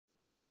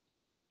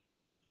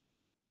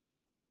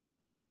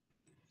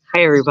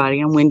Hi, everybody.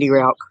 I'm Wendy.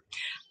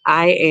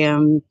 I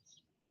am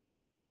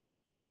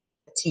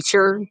a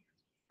teacher,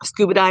 a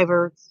scuba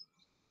diver,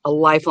 a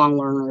lifelong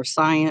learner of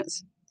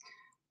science.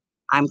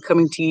 I'm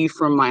coming to you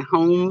from my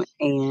home,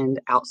 and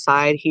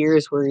outside here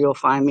is where you'll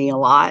find me a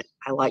lot.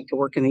 I like to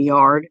work in the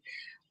yard.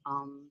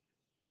 Um,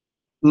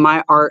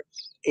 my art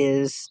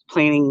is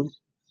planting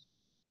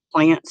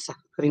plants,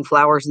 putting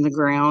flowers in the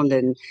ground,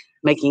 and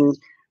making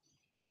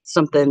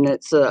something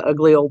that's a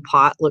ugly old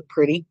pot look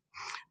pretty.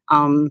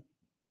 Um,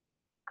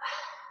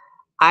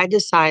 I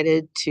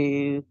decided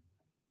to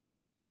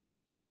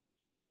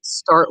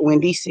start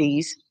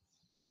WendySSEAs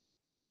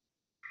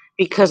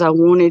because I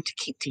wanted to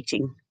keep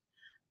teaching.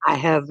 I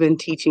have been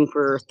teaching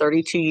for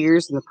 32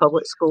 years in the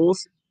public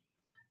schools,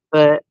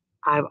 but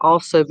I've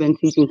also been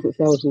teaching since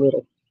I was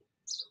little.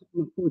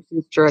 My poor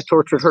sister, I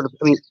tortured her,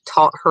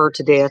 taught her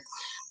to death.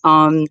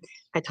 Um,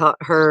 I taught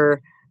her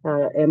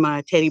and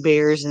my teddy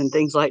bears and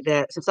things like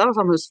that since I was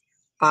almost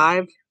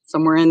 5,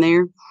 somewhere in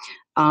there.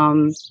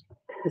 Um,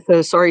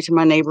 so sorry to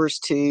my neighbors,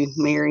 to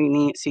Mary,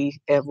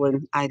 Nancy,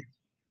 Evelyn,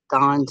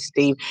 Don,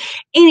 Steve.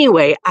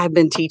 Anyway, I've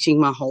been teaching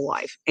my whole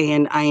life,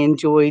 and I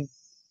enjoyed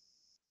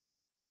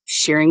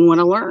sharing what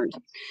I learned.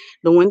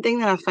 The one thing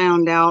that I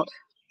found out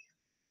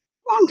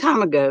long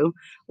time ago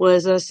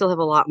was I still have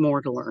a lot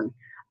more to learn.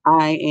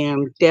 I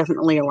am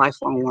definitely a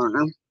lifelong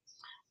learner.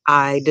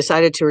 I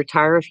decided to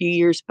retire a few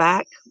years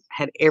back,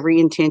 had every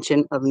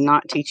intention of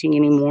not teaching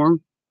anymore.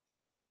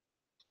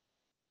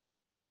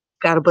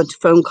 Got a bunch of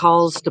phone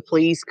calls to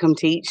please come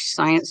teach.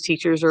 Science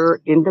teachers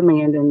are in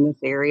demand in this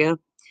area.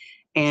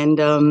 And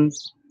I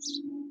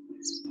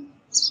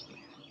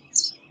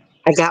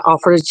got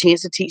offered a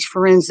chance to teach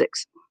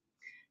forensics.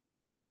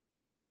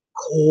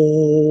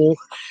 Cool.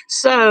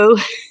 So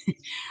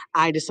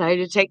I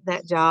decided to take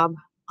that job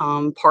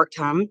part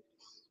time.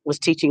 Was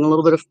teaching a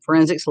little bit of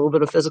forensics, a little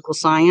bit of physical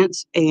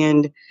science,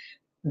 and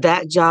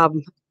that job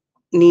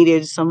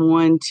needed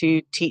someone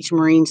to teach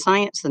marine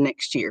science the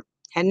next year.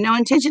 Had no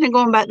intention of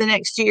going back the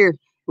next year.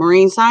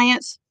 Marine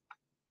science,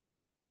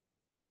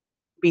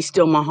 be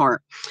still my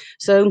heart.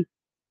 So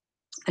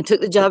I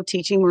took the job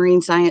teaching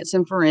marine science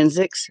and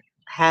forensics,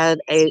 had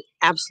a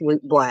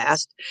absolute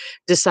blast,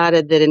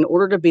 decided that in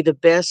order to be the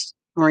best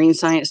marine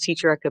science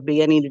teacher I could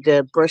be, I needed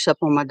to brush up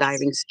on my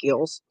diving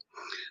skills.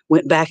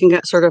 Went back and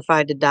got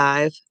certified to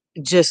dive,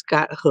 just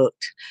got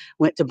hooked.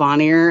 Went to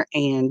Bonaire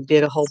and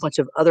did a whole bunch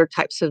of other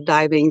types of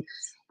diving.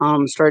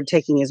 Started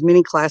taking as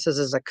many classes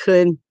as I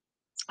could,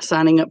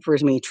 signing up for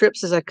as many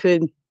trips as I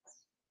could.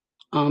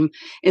 Um,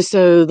 and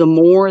so the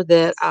more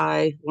that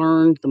I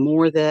learned, the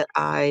more that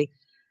I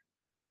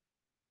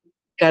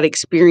got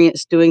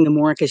experience doing, the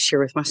more I could share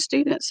with my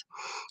students.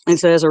 And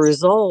so as a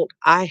result,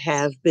 I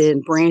have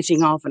been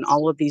branching off in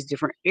all of these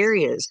different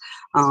areas,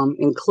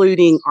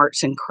 including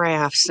arts and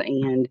crafts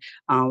and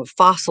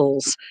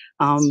fossils,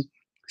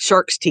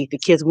 shark's teeth. The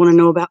kids want to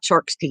know about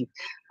shark's teeth.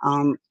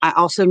 I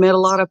also met a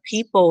lot of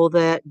people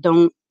that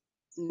don't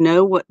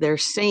know what they're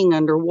seeing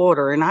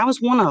underwater, and I was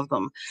one of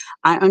them.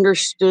 I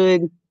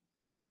understood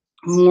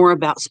more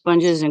about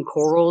sponges and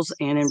corals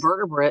and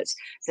invertebrates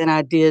than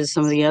I did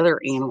some of the other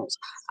animals.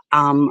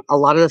 A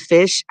lot of the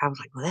fish, I was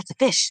like, well, that's a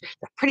fish,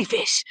 a pretty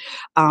fish.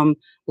 A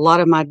lot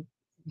of my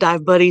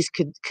dive buddies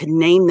could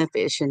name the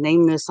fish and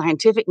name the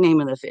scientific name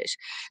of the fish.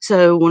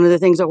 So one of the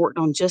things I worked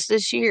on just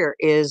this year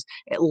is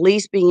at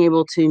least being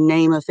able to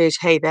name a fish.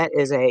 Hey, that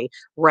is a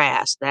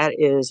wrasse. That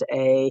is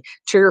a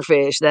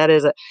triggerfish. That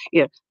is a,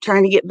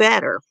 trying to get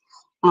better.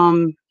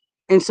 Um,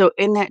 and so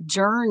in that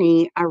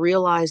journey, I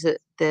realized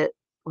that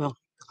well,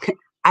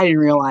 I didn't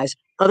realize,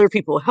 other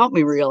people helped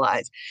me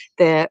realize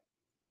that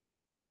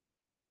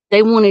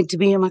they wanted to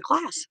be in my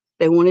class.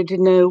 They wanted to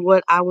know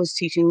what I was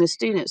teaching the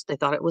students. They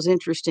thought it was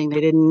interesting.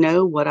 They didn't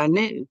know what I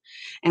knew.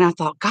 And I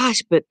thought,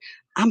 gosh, but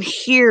I'm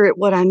here at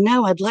what I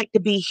know. I'd like to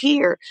be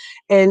here.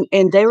 And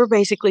they were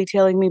basically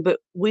telling me, but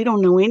we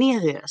don't know any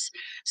of this.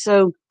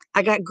 So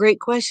I got great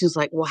questions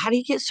like, well, how do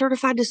you get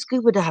certified to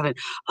scuba diving?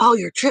 Oh,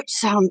 your trips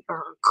sound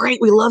are great.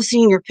 We love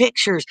seeing your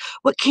pictures.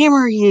 What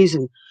camera are you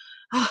using?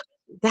 Oh,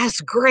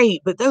 that's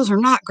great, but those are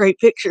not great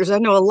pictures. I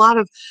know a lot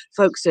of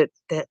folks that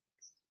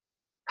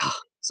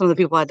some of the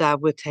people I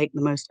dive with take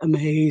the most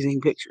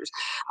amazing pictures,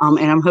 and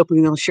I'm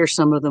hoping they'll share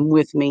some of them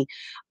with me,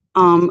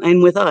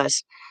 and with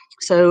us.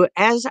 So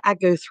as I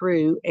go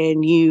through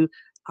and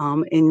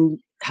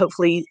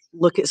hopefully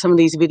look at some of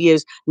these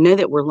videos, know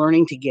that we're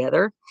learning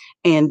together,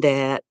 and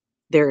that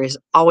there is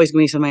always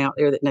going to be somebody out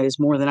there that knows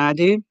more than I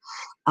do,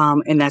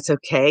 and that's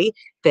okay.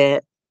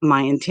 That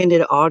my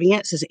intended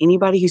audience is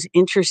anybody who's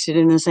interested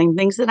in the same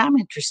things that I'm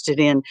interested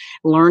in,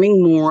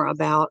 learning more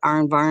about our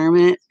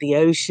environment, the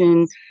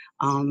ocean,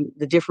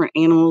 the different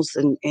animals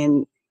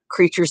and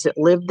creatures that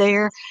live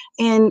there,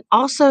 and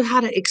also how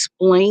to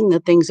explain the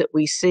things that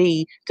we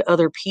see to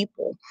other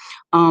people.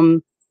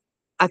 Um,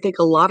 I think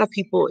a lot of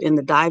people in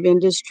the dive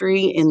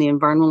industry, in the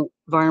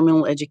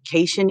environmental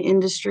education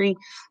industry,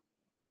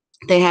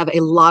 they have a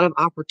lot of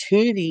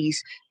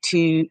opportunities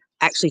to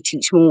actually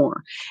teach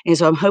more. And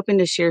so I'm hoping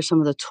to share some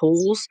of the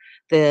tools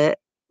that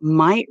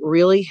might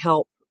really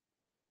help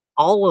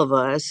all of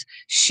us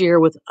share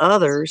with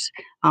others,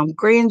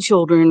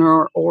 grandchildren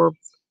or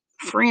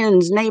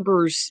friends,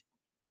 neighbors,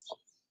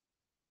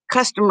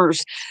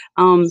 customers,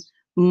 um,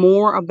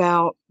 more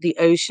about the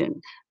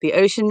ocean. The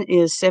ocean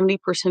is 70%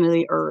 of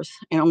the earth,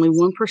 and only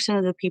 1%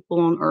 of the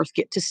people on earth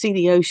get to see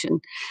the ocean.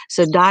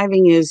 So,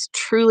 diving is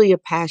truly a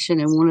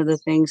passion and one of the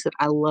things that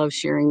I love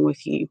sharing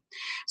with you.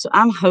 So,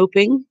 I'm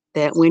hoping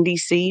that Wendy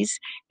Seas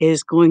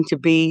is going to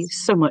be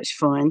so much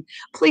fun.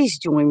 Please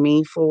join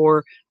me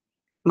for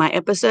my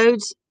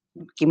episodes.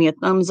 Give me a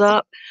thumbs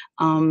up.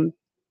 Um,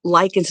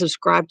 like and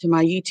subscribe to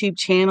my YouTube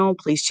channel.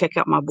 Please check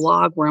out my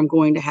blog where I'm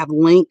going to have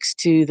links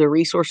to the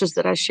resources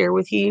that I share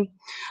with you.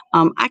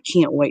 I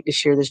can't wait to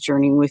share this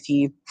journey with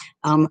you.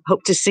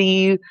 Hope to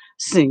see you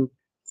soon.